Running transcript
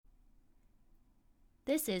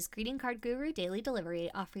This is Greeting Card Guru Daily Delivery,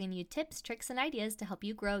 offering you tips, tricks, and ideas to help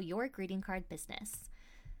you grow your greeting card business.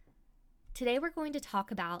 Today we're going to talk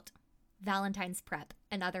about Valentine's prep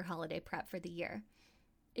and other holiday prep for the year.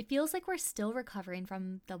 It feels like we're still recovering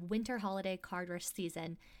from the winter holiday card rush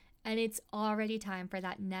season, and it's already time for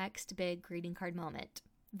that next big greeting card moment,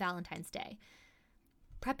 Valentine's Day.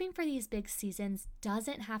 Prepping for these big seasons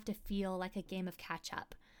doesn't have to feel like a game of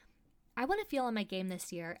catch-up. I want to feel on my game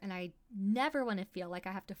this year, and I never want to feel like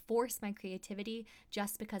I have to force my creativity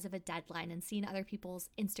just because of a deadline and seeing other people's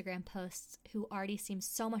Instagram posts who already seem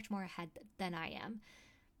so much more ahead than I am.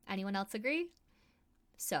 Anyone else agree?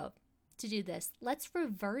 So, to do this, let's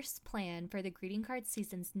reverse plan for the greeting card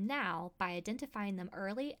seasons now by identifying them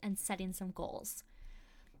early and setting some goals.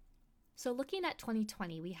 So looking at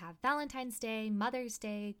 2020, we have Valentine's Day, Mother's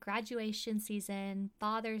Day, graduation season,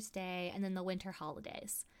 Father's Day, and then the winter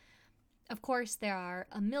holidays. Of course, there are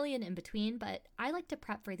a million in between, but I like to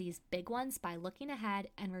prep for these big ones by looking ahead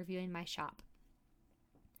and reviewing my shop.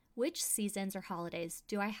 Which seasons or holidays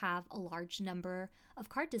do I have a large number of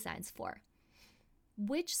card designs for?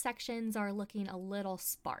 Which sections are looking a little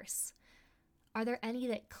sparse? Are there any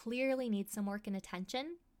that clearly need some work and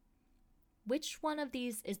attention? Which one of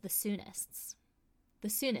these is the soonest? The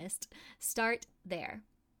soonest. Start there.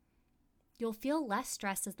 You'll feel less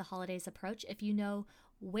stressed as the holidays approach if you know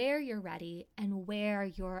where you're ready and where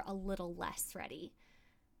you're a little less ready.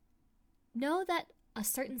 Know that a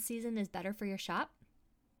certain season is better for your shop.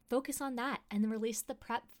 Focus on that and then release the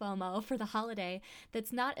prep FOMO for the holiday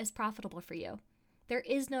that's not as profitable for you. There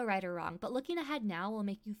is no right or wrong, but looking ahead now will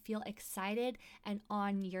make you feel excited and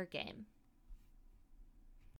on your game.